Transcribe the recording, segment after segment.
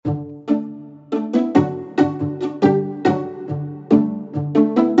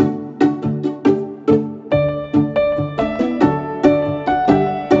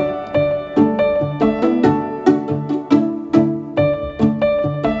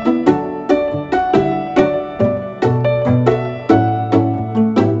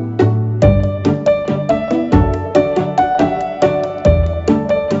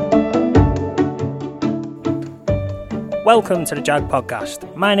Welcome to the JAG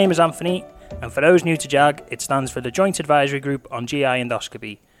podcast. My name is Anthony, and for those new to JAG, it stands for the Joint Advisory Group on GI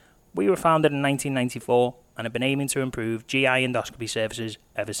Endoscopy. We were founded in 1994 and have been aiming to improve GI endoscopy services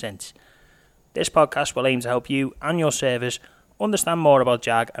ever since. This podcast will aim to help you and your service understand more about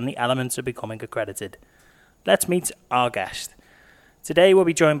JAG and the elements of becoming accredited. Let's meet our guest. Today we'll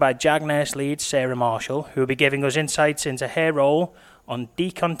be joined by JAG Nurse lead Sara Marshall, who will be giving us insights into her role on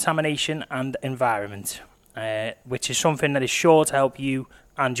decontamination and environment, which is something that is sure to help you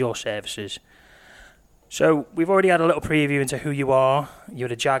and your services. So we've already had a little preview into who you are. You're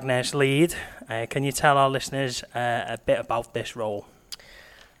the JAG Nurse lead. Can you tell our listeners a bit about this role?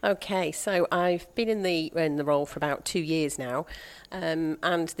 Okay, so I've been in the role for about 2 years now,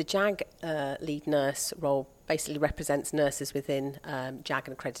 and the JAG lead nurse role basically represents nurses within JAG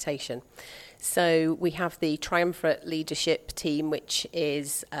and accreditation. So we have the triumvirate leadership team, which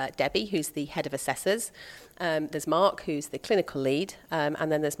is Debbie, who's the head of assessors. There's Mark, who's the clinical lead,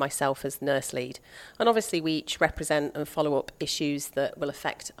 and then there's myself as nurse lead. And obviously we each represent and follow up issues that will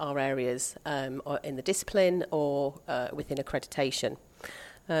affect our areas or in the discipline or within accreditation.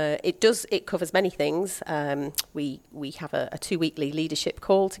 It covers many things. We have a 2-weekly leadership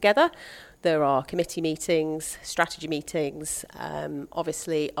call together. There are committee meetings, strategy meetings,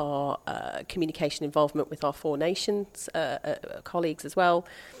 obviously our communication involvement with our 4 nations colleagues as well.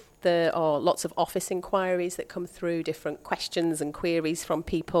 There are lots of office inquiries that come through, different questions and queries from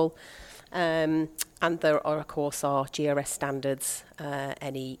people. And there are, of course, our GRS standards,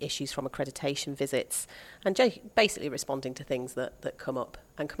 any issues from accreditation visits, and basically responding to things that come up,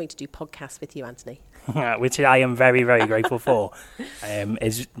 and coming to do podcasts with you, Anthony. Which I am very, very grateful for.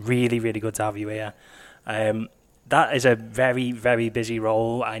 It's really, really good to have you here. That is a very, very busy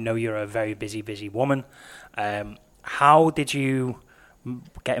role. I know you're a very busy woman. How did you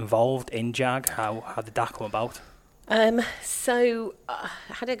get involved in JAG? How did that come about? How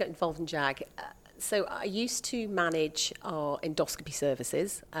did I get involved in JAG? So I used to manage our endoscopy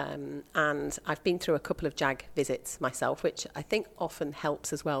services, and I've been through a couple of JAG visits myself, which I think often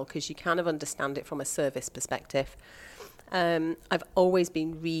helps as well, because you kind of understand it from a service perspective. I've always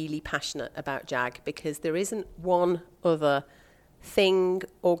been really passionate about JAG, because there isn't one other thing,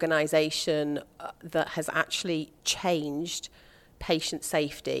 organisation that has actually changed patient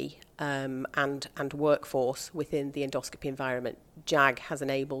safety and workforce within the endoscopy environment. JAG has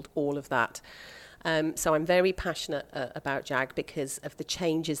enabled all of that. So I'm very passionate about JAG because of the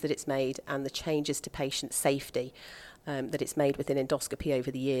changes that it's made and the changes to patient safety that it's made within endoscopy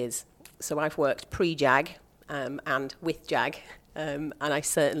over the years. So I've worked pre-JAG and with JAG, and I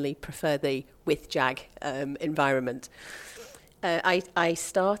certainly prefer the with JAG environment. I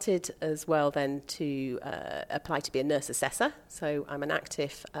started as well then to apply to be a nurse assessor. So I'm an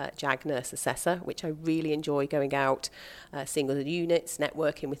active JAG nurse assessor, which I really enjoy, going out, seeing other units,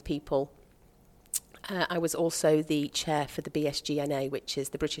 networking with people. I was also the chair for the BSGNA, which is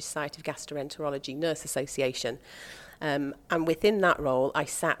the British Society of Gastroenterology Nurse Association. And within that role, I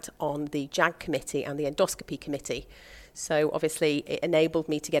sat on the JAG committee and the endoscopy committee. So obviously it enabled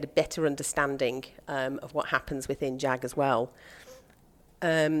me to get a better understanding of what happens within JAG as well.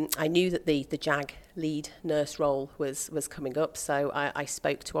 I knew that the JAG lead nurse role was coming up, so I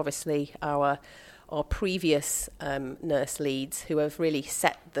spoke to obviously our previous nurse leads, who have really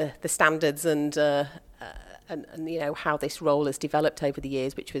set the standards and you know how this role has developed over the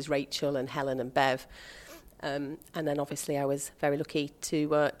years, which was Rachel and Helen and Bev. And then obviously I was very lucky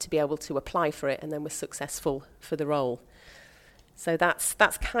to be able to apply for it, and then was successful for the role. So that's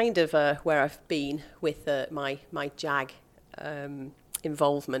kind of where I've been with my JAG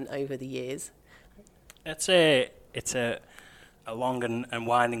involvement over the years. It's a long and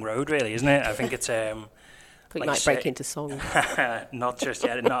winding road, really, isn't it? I think it's But you might break into song. Not just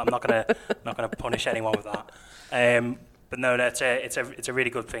yet. No, I'm not gonna punish anyone with that. But no, it's a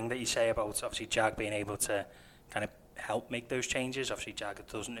really good thing that you say about obviously JAG being able to kind of help make those changes. Obviously JAG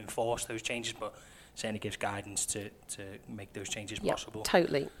doesn't enforce those changes, but certainly gives guidance to make those changes possible.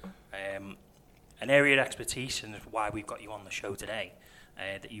 Totally. An area of expertise, and why we've got you on the show today,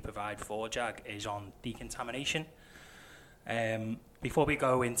 that you provide for JAG, is on decontamination. Before we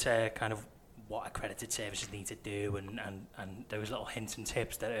go into kind of what accredited services need to do and those little hints and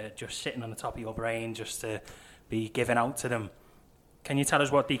tips that are just sitting on the top of your brain just to be given out to them, can you tell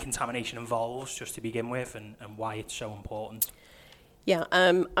us what decontamination involves, just to begin with, and why it's so important? Yeah,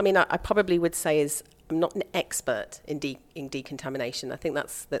 I mean, I probably would say I'm not an expert in decontamination. I think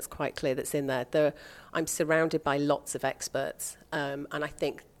that's quite clear. That's in there. I'm surrounded by lots of experts, and I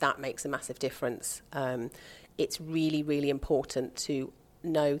think that makes a massive difference. It's really, really important to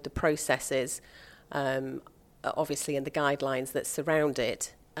know the processes obviously, and the guidelines that surround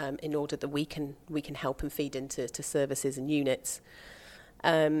it, in order that we can help and feed into services and units.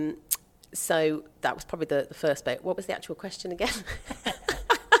 So that was probably the first bit. What was the actual question again?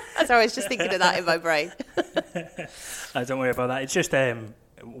 Sorry, I was just thinking of that in my brain. Don't worry about that. It's just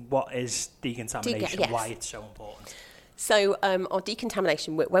what is decontamination, Yes. why it's so important. So our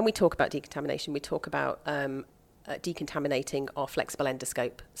decontamination, when we talk about decontamination, we talk about decontaminating our flexible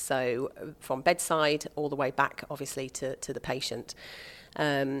endoscope. So from bedside all the way back, obviously, to the patient.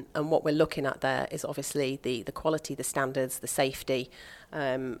 And what we're looking at there is obviously the quality, the standards, the safety,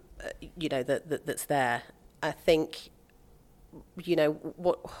 that's there. I think,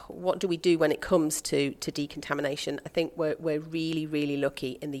 what do we do when it comes to decontamination? I think we're really, really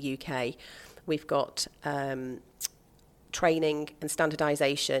lucky in the UK. We've got training and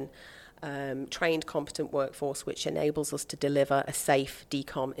standardisation, trained, competent workforce, which enables us to deliver a safe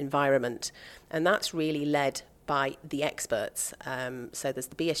decom environment. And that's really led by the experts. So there's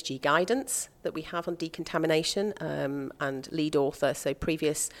the BSG guidance that we have on decontamination, and lead author, so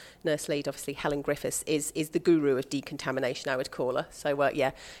previous nurse lead, obviously Helen Griffiths, is the guru of decontamination, I would call her. So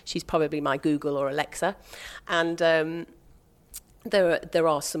she's probably my Google or Alexa. And there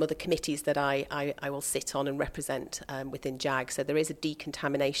are some other committees that I will sit on and represent within JAG. So there is a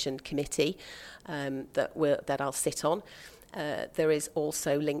decontamination committee that I'll sit on. There is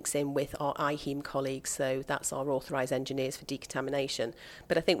also links in with our IHEM colleagues, so that's our authorised engineers for decontamination.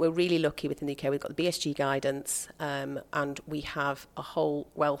 But I think we're really lucky within the UK. We've got the BSG guidance, and we have a whole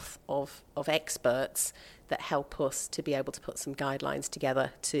wealth of experts that help us to be able to put some guidelines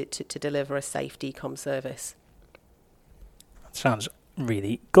together to deliver a safe decom service. Sounds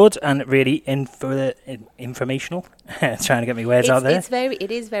really good and really informational. Trying to get my words out there.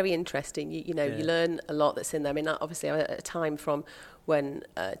 It is very interesting. You learn a lot that's in there. I mean, obviously, at a time from when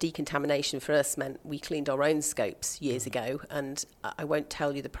decontamination for us meant we cleaned our own scopes years ago, and I won't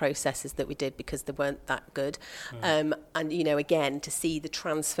tell you the processes that we did because they weren't that good. And again, to see the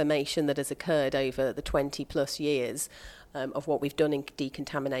transformation that has occurred over the 20 plus years of what we've done in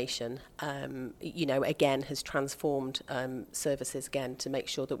decontamination, again, has transformed services again to make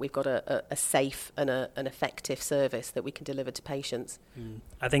sure that we've got a safe and an effective service that we can deliver to patients.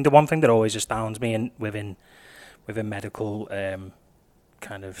 I think the one thing that always astounds me within medical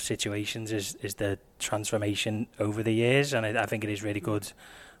kind of situations is the transformation over the years, and I think it is really good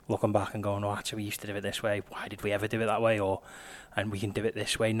looking back and going, actually, we used to do it this way. Why did we ever do it that way? And we can do it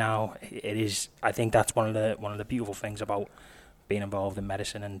this way now. It is. I think that's one of the beautiful things about being involved in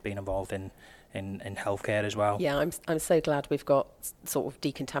medicine and being involved in healthcare as well. Yeah, I'm so glad we've got sort of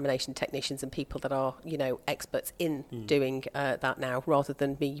decontamination technicians and people that are experts in doing that now, rather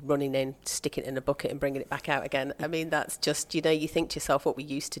than me running in, sticking it in a bucket and bringing it back out again. I mean, that's just you think to yourself, what we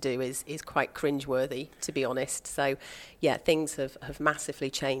used to do is quite cringeworthy, to be honest. So yeah, things have massively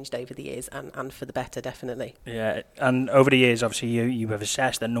changed over the years, and for the better, definitely. Yeah, and over the years, obviously, you have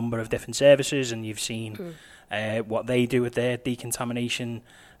assessed a number of different services, and you've seen what they do with their decontamination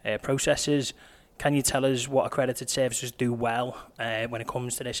processes. Can you tell us what accredited services do well when it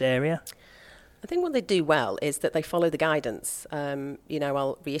comes to this area? I think what they do well is that they follow the guidance.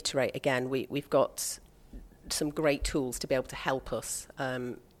 I'll reiterate again, we've got some great tools to be able to help us.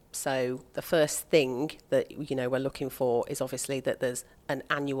 So the first thing that we're looking for is obviously that there's an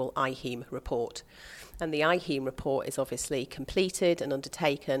annual IHEM report. And the IHEM report is obviously completed and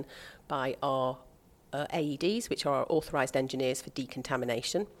undertaken by our AEDs, which are our authorised engineers for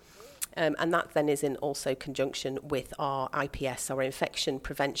decontamination. And that then is in also conjunction with our IPS, our Infection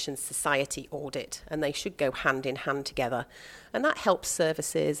Prevention Society audit, and they should go hand in hand together. And that helps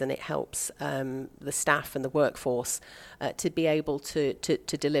services, and it helps the staff and the workforce to be able to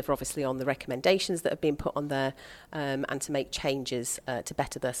deliver, obviously, on the recommendations that have been put on there, and to make changes to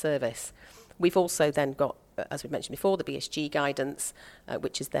better their service. We've also then got, as we mentioned before, the BSG guidance,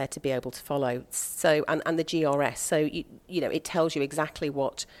 which is there to be able to follow. So, and the GRS. So, it tells you exactly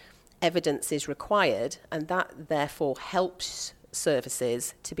what evidence is required, and that therefore helps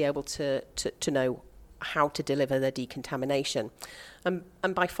services to be able to know how to deliver their decontamination. And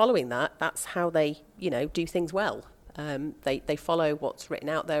by following that, that's how they, do things well. They follow what's written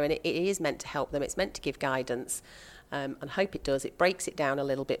out there, and it is meant to help them. It's meant to give guidance. And hope it does. It breaks it down a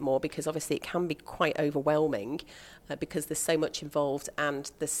little bit more, because obviously it can be quite overwhelming because there's so much involved,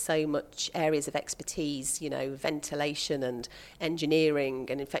 and there's so much areas of expertise, ventilation and engineering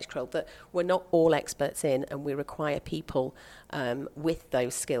and infection control, that we're not all experts in, and we require people with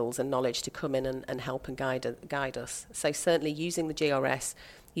those skills and knowledge to come in and help and guide us. So certainly using the GRS,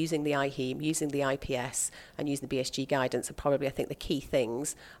 using the IHEAM, using the IPS, and using the BSG guidance are probably, I think, the key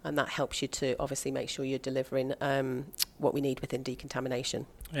things, and that helps you to obviously make sure you're delivering what we need within decontamination.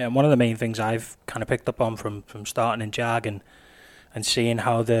 Yeah, and one of the main things I've kind of picked up on from starting in JAG and seeing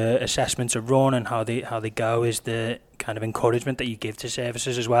how the assessments are run and how they go is the kind of encouragement that you give to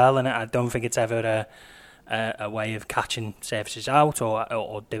services as well. And I don't think it's ever a way of catching services out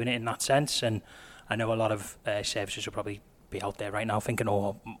or doing it in that sense. And I know a lot of services will probably be out there right now thinking,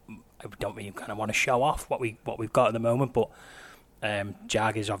 oh, I don't really kind of want to show off what we've got at the moment, but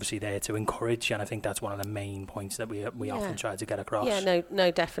JAG is obviously there to encourage, and I think that's one of the main points that we often try to get across. Yeah, no,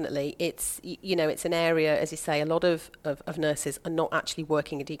 definitely. It's, it's an area, as you say, a lot of nurses are not actually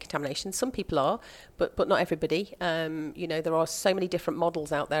working in decontamination. Some people are, but not everybody. There are so many different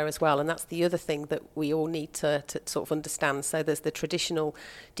models out there as well, and that's the other thing that we all need to sort of understand. So there's the traditional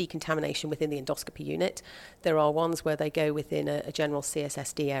decontamination within the endoscopy unit. There are ones where they go within a general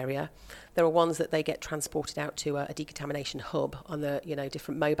CSSD area. There are ones that they get transported out to a decontamination hub on the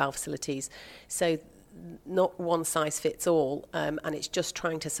different mobile facilities. So not one size fits all, and it's just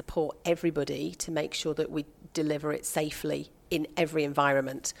trying to support everybody to make sure that we deliver it safely in every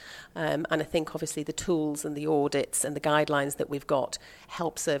environment. And I think obviously the tools and the audits and the guidelines that we've got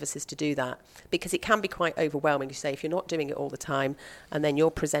help services to do that, because it can be quite overwhelming to say if you're not doing it all the time and then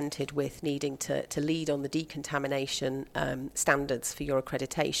you're presented with needing to lead on the decontamination standards for your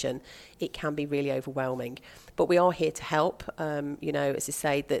accreditation, it can be really overwhelming. But we are here to help. As I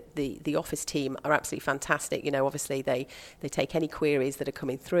say, that the office team are absolutely fantastic. Obviously they take any queries that are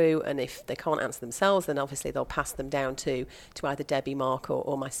coming through, and if they can't answer themselves, then obviously they'll pass them down to either Debbie, Mark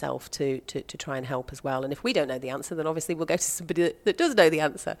or myself to try and help as well. And if we don't know the answer, then obviously we'll go to somebody that does know the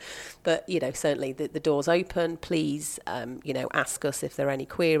answer. But, certainly the door's open. Please, ask us if there are any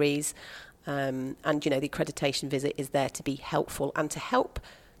queries. And, the accreditation visit is there to be helpful and to help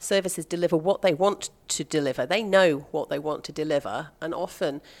services deliver what they want to deliver. They know what they want to deliver, and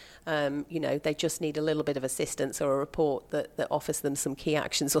often they just need a little bit of assistance or a report that offers them some key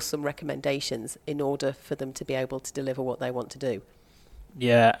actions or some recommendations in order for them to be able to deliver what they want to do.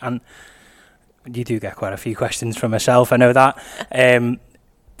 Yeah, and you do get quite a few questions from myself, I know that.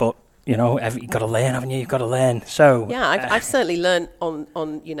 But you've got to learn, haven't you? You've got to learn. So yeah, I've certainly learned on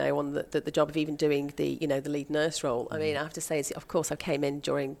the job of even doing the lead nurse role. I mean, I have to say, of course, I came in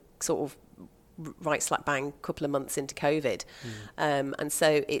during sort of right slap bang couple of months into COVID, and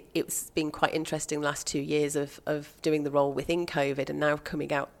so it's been quite interesting the last 2 years of doing the role within COVID and now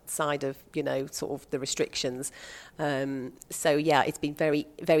coming outside of sort of the restrictions. So yeah, it's been very,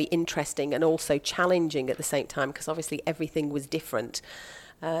 very interesting and also challenging at the same time, because obviously everything was different.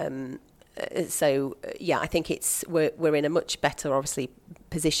 So yeah, I think we're in a much better obviously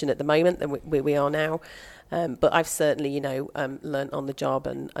position at the moment than we are now. But I've certainly, learnt on the job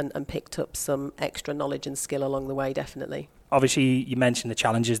and picked up some extra knowledge and skill along the way, definitely. Obviously, you mentioned the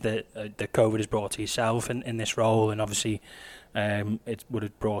challenges that COVID has brought to yourself in this role, and obviously it would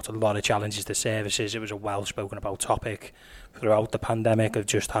have brought a lot of challenges to services. It was a well-spoken about topic throughout the pandemic of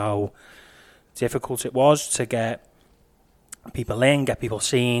just how difficult it was to get people in, get people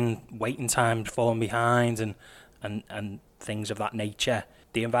seen, waiting times falling behind, and things of that nature.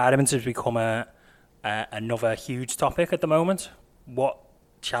 The environment has become another huge topic at the moment. What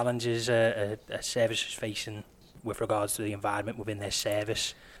challenges are services facing with regards to the environment within their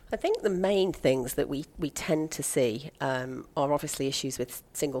service? I think the main things that we tend to see are obviously issues with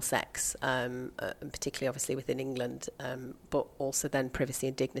single sex, and particularly obviously within England, but also then privacy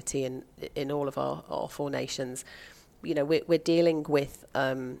and dignity in all of our 4 nations. We're dealing with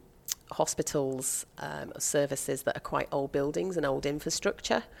hospitals, services that are quite old buildings and old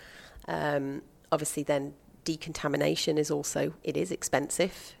infrastructure. Obviously then decontamination is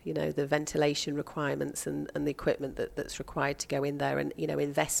expensive, the ventilation requirements and the equipment that's required to go in there, and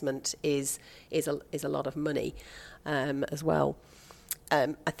investment is a lot of money as well.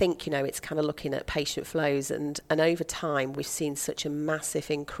 I think it's kind of looking at patient flows, and over time we've seen such a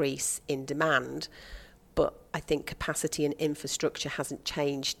massive increase in demand, but I think capacity and infrastructure hasn't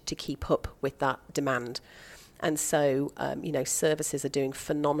changed to keep up with that demand. And so services are doing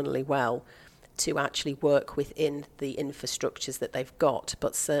phenomenally well to actually work within the infrastructures that they've got,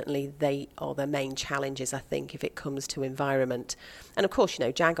 but certainly they are their main challenges, I think, if it comes to environment. And of course,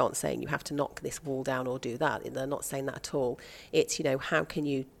 JAG aren't saying you have to knock this wall down or do that. They're not saying that at all. It's, how can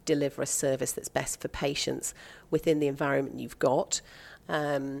you deliver a service that's best for patients within the environment you've got,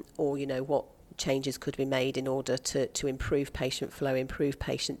 or, changes could be made in order to improve patient flow, improve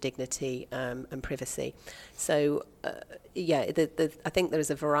patient dignity and privacy. So, I think there is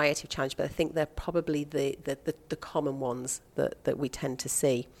a variety of challenges, but I think they're probably the common ones that we tend to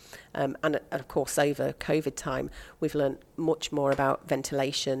see. And of course, over COVID time, we've learned much more about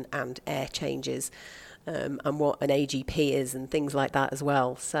ventilation and air changes and what an AGP is and things like that as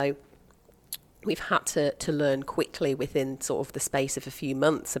well. So we've had to learn quickly within sort of the space of a few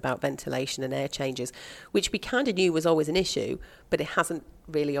months about ventilation and air changes, which we kind of knew was always an issue, but it hasn't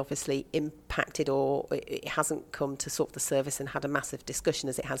really obviously impacted, or it hasn't come to sort of the service and had a massive discussion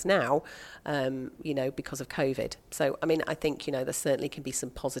as it has now, because of COVID. So, I mean, I think, there certainly can be some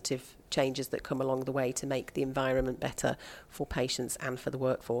positive changes that come along the way to make the environment better for patients and for the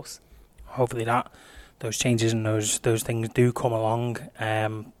workforce. Hopefully those changes and those things do come along.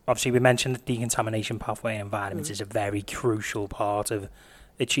 Obviously, we mentioned the decontamination pathway in environments is a very crucial part of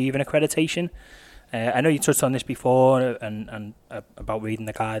achieving accreditation. I know you touched on this before and about reading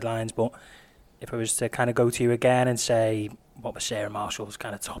the guidelines, but if I was to kind of go to you again and say, what was Sara Marshall's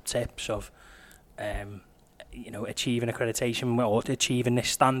kind of top tips of, achieving accreditation or achieving this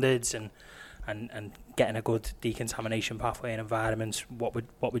standards and getting a good decontamination pathway in environments, what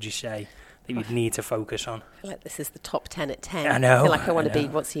would you say that you'd need to focus on? I feel like this is the top 10 at 10. I know. I feel like I want to be,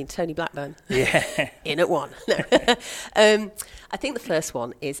 what's he, Tony Blackburn? Yeah. In at 1. No. I think the first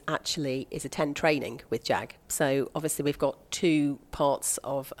one is attend training with JAG. So obviously we've got 2 parts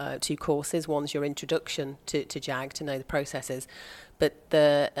of 2 courses. One's your introduction to JAG, to know the processes. But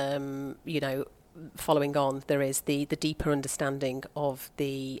following on, there is the deeper understanding of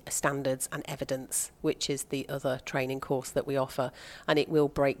the standards and evidence, which is the other training course that we offer, and it will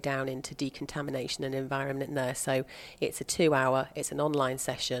break down into decontamination and environment there. So it's a 2-hour, it's an online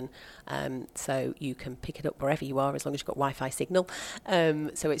session, so you can pick it up wherever you are as long as you've got Wi-Fi signal.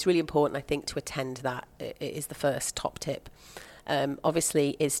 So it's really important, I think, to attend that. It is the first top tip.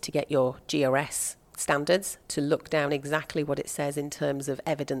 Obviously, is to get your GRS standards, to look down exactly what it says in terms of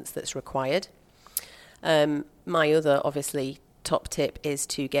evidence that's required. My other, obviously, top tip is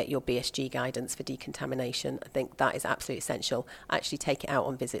to get your BSG guidance for decontamination. I think that is absolutely essential. Actually take it out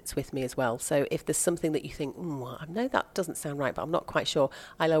on visits with me as well. So if there's something that you think, I know that doesn't sound right, but I'm not quite sure,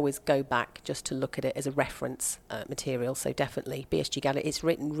 I'll always go back just to look at it as a reference material. So definitely BSG guidance. It's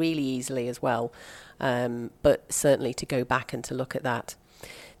written really easily as well, but certainly to go back and to look at that.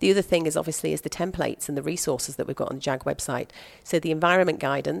 The other thing is obviously the templates and the resources that we've got on the JAG website. So the environment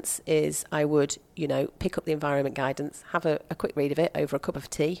guidance is, I would, pick up the environment guidance, have a quick read of it over a cup of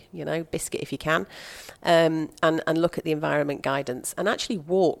tea, biscuit if you can, and look at the environment guidance and actually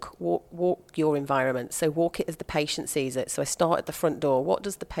walk your environment. So walk it as the patient sees it. So I start at the front door. What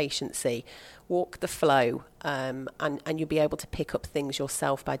does the patient see? Walk the flow, and you'll be able to pick up things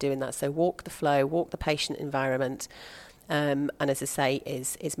yourself by doing that. So walk the flow, walk the patient environment. And as I say,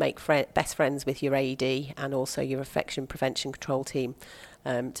 is make best friends with your AED and also your infection prevention control team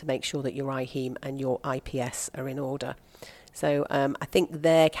to make sure that your IHEM and your IPS are in order. So I think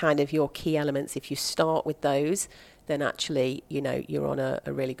they're kind of your key elements. If you start with those, then actually, you're on a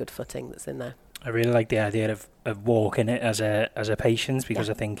really good footing that's in there. I really like the idea of walking it as a patient, because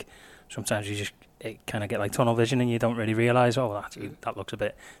I think sometimes it kind of get like tunnel vision and you don't really realise, that looks a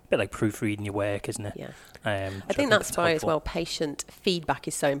bit like proofreading your work, isn't it? Yeah. I think that's why as well patient feedback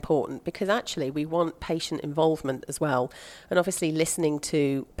is so important, because actually we want patient involvement as well, and obviously listening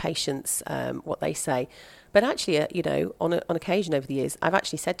to patients, what they say. But actually, on occasion over the years, I've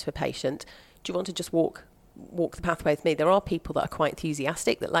actually said to a patient, do you want to just walk the pathway with me? There are people that are quite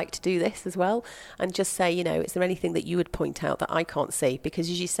enthusiastic that like to do this as well, and just say, is there anything that you would point out that I can't see? Because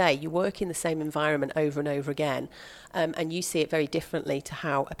as you say, you work in the same environment over and over again, and you see it very differently to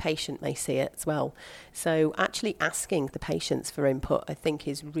how a patient may see it as well. So actually asking the patients for input, I think,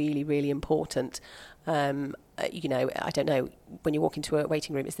 is really, really important. I don't know, when you walk into a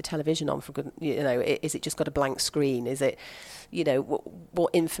waiting room, is the television on for good, is it just got a blank screen? Is it, what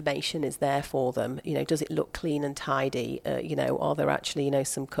information is there for them? Does it look clean and tidy? Are there actually,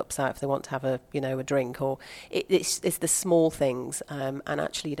 some cups out if they want to have a drink? Or it's the small things, and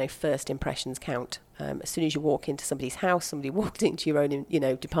actually, first impressions count. As soon as you walk into somebody's house, somebody walked into your own,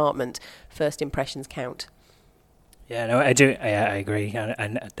 department, first impressions count. Yeah, no, I do. I agree. I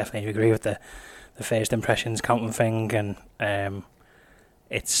definitely agree with the first impressions counting thing, and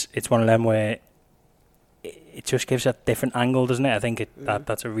it's one of them where it just gives a different angle, doesn't it? I think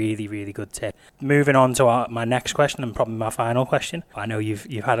that's a really, really good tip. Moving on to my next question, and probably my final question. I know you've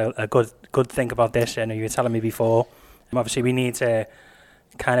had a good think about this. I know you were telling me before. Obviously, we need to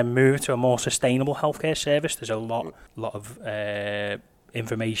kind of move to a more sustainable healthcare service. There's a lot of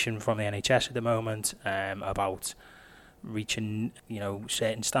information from the NHS at the moment about reaching,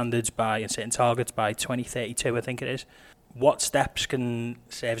 certain standards and certain targets by 2032, I think it is. What steps can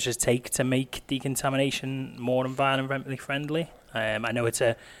services take to make decontamination more environmentally friendly? I know it's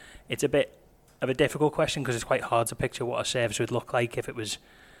a bit of a difficult question because it's quite hard to picture what a service would look like if it was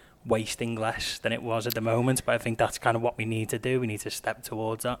wasting less than it was at the moment, but I think that's kind of what we need to do. We need to step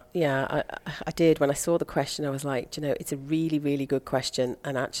towards that. Yeah, I did. When I saw the question, I was like, it's a really, really good question,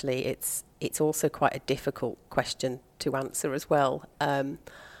 and actually it's also quite a difficult question to answer as well.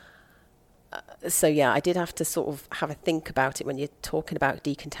 So yeah, I did have to sort of have a think about it when you're talking about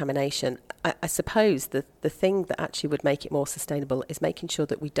decontamination. I suppose the thing that actually would make it more sustainable is making sure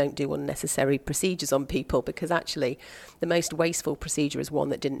that we don't do unnecessary procedures on people, because actually the most wasteful procedure is one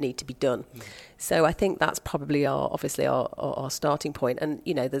that didn't need to be done. So I think that's probably our starting point. And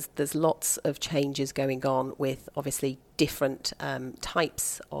there's lots of changes going on with obviously different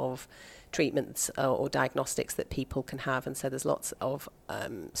types of treatments or diagnostics that people can have, and so there's lots of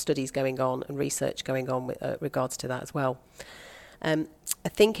studies going on and research going on with regards to that as well. I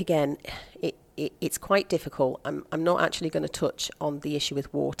think again it's quite difficult. I'm not actually going to touch on the issue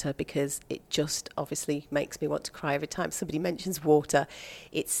with water, because it just obviously makes me want to cry every time somebody mentions water.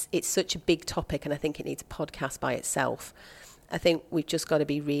 It's such a big topic, and I think it needs a podcast by itself. I think we've just got to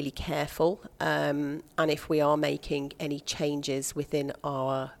be really careful, and if we are making any changes within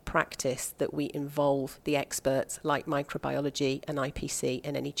our practice, that we involve the experts like microbiology and IPC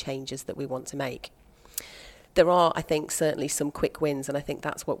in any changes that we want to make. There are, I think, certainly some quick wins, and I think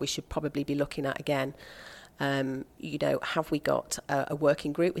that's what we should probably be looking at again. Have we got a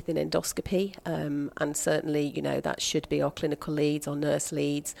working group within endoscopy? And certainly, that should be our clinical leads, our nurse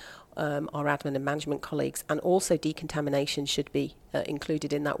leads, our admin and management colleagues, and also decontamination should be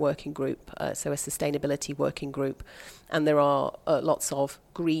included in that working group, so a sustainability working group. And there are lots of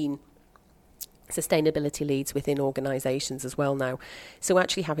green sustainability leads within organisations as well now. So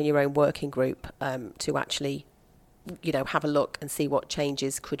actually having your own working group to actually have a look and see what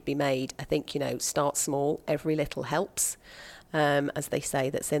changes could be made. I think, start small, every little helps, as they say,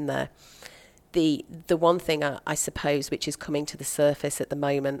 that's in there. The one thing I suppose which is coming to the surface at the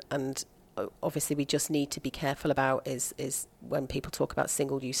moment, and obviously we just need to be careful about, is when people talk about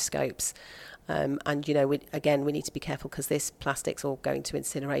single-use scopes. And we need to be careful because this plastic's all going to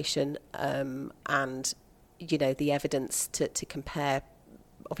incineration, and the evidence to compare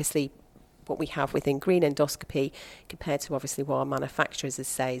obviously what we have within green endoscopy compared to obviously what our manufacturers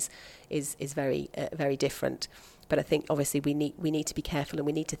says is very very different. But I think obviously we need to be careful, and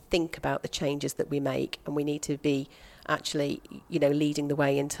we need to think about the changes that we make, and we need to be actually leading the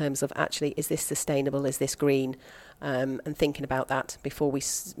way in terms of actually, is this sustainable, is this green, and thinking about that before we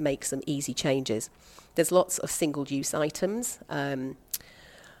make some easy changes. There's lots of single-use items, and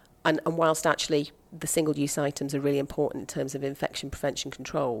whilst actually the single-use items are really important in terms of infection prevention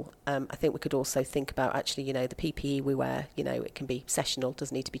control, I think we could also think about actually, the PPE we wear, it can be sessional,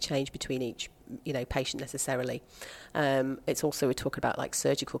 doesn't need to be changed between each, patient necessarily. It's also, we talk about like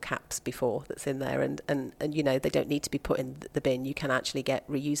surgical caps before that's in there, and they don't need to be put in the bin. You can actually get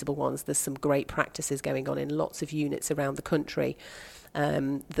reusable ones. There's some great practices going on in lots of units around the country.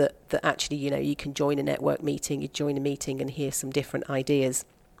 That actually, you can join a network meeting, you join a meeting and hear some different ideas.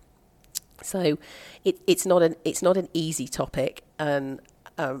 So it's not an easy topic, and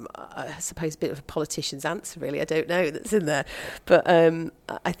I suppose a bit of a politician's answer, really. I don't know that's in there, but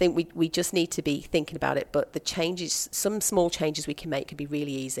I think we just need to be thinking about it. But the changes, some small changes we can make, could be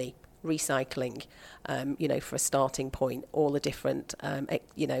really easy. Recycling, for a starting point, all the different,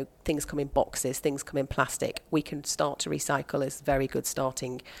 things come in boxes, things come in plastic. We can start to recycle is very good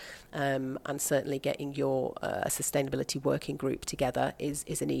starting, and certainly getting your sustainability working group together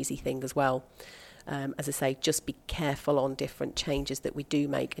is an easy thing as well. As I say, just be careful on different changes that we do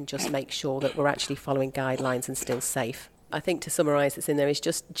make, and just make sure that we're actually following guidelines and still safe. I think to summarise what's in there is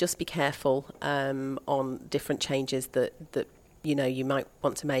just be careful on different changes that you might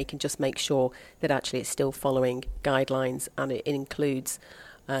want to make, and just make sure that actually it's still following guidelines, and it includes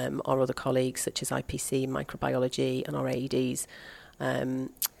our other colleagues such as IPC, microbiology, and our AEDs. And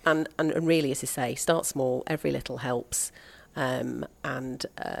really, as I say, start small, every little helps, and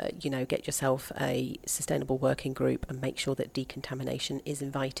get yourself a sustainable working group and make sure that decontamination is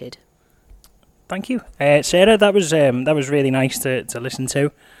invited. Thank you, Sarah. That was really nice to listen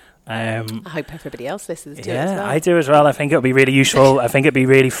to. I hope everybody else listens to it as well. Yeah, I do as well. I think it'll be really useful. I think it'd be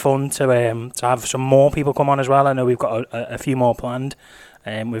really fun to have some more people come on as well. I know we've got a few more planned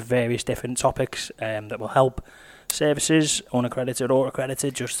with various different topics that will help services, unaccredited or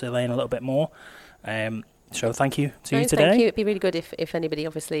accredited, just to learn a little bit more. So thank you to you today. Thank you. It'd be really good if anybody,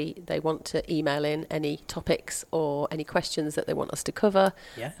 obviously, they want to email in any topics or any questions that they want us to cover.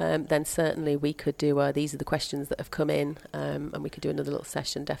 Yeah. Then certainly we could do, these are the questions that have come in, and we could do another little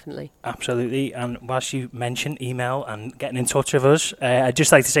session, definitely. Absolutely. And whilst you mention email and getting in touch with us, I'd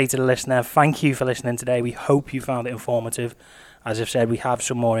just like to say to the listener, thank you for listening today. We hope you found it informative. As I've said, we have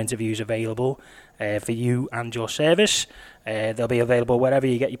some more interviews available for you and your service. They'll be available wherever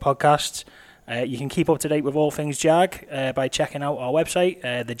you get your podcasts. You can keep up to date with all things JAG by checking out our website,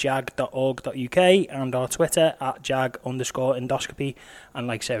 thejag.org.uk, and our Twitter at JAG_endoscopy. And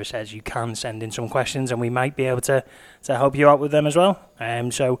like Sarah says, you can send in some questions and we might be able to help you out with them as well.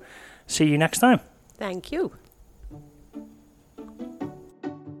 So see you next time. Thank you.